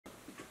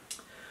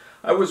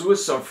I was with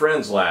some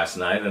friends last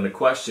night and a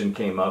question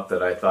came up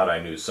that I thought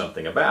I knew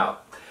something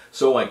about.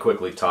 So I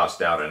quickly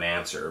tossed out an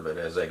answer, but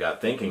as I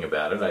got thinking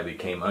about it, I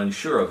became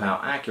unsure of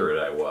how accurate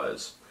I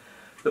was.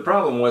 The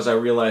problem was I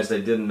realized I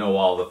didn't know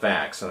all the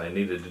facts and I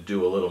needed to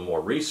do a little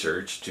more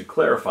research to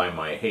clarify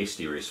my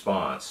hasty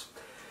response.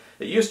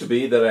 It used to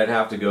be that I'd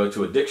have to go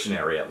to a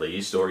dictionary at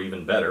least, or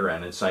even better,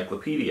 an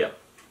encyclopedia.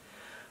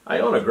 I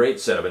own a great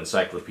set of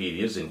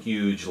encyclopedias in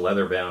huge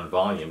leather-bound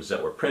volumes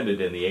that were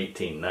printed in the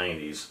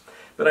 1890s,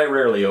 but I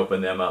rarely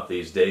open them up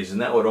these days, and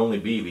that would only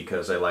be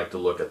because I like to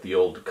look at the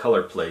old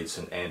color plates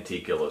and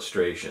antique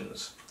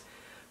illustrations.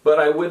 But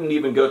I wouldn't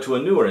even go to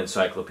a newer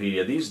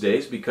encyclopedia these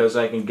days because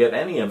I can get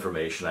any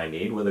information I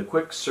need with a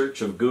quick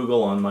search of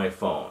Google on my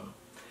phone.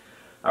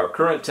 Our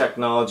current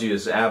technology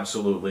is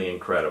absolutely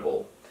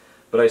incredible,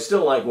 but I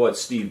still like what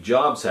Steve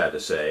Jobs had to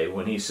say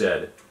when he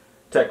said,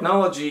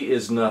 "Technology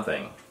is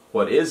nothing.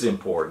 What is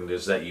important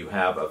is that you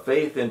have a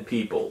faith in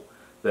people,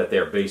 that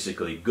they're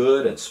basically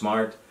good and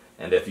smart,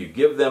 and if you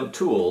give them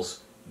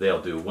tools,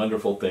 they'll do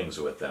wonderful things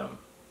with them."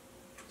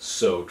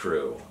 So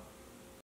true.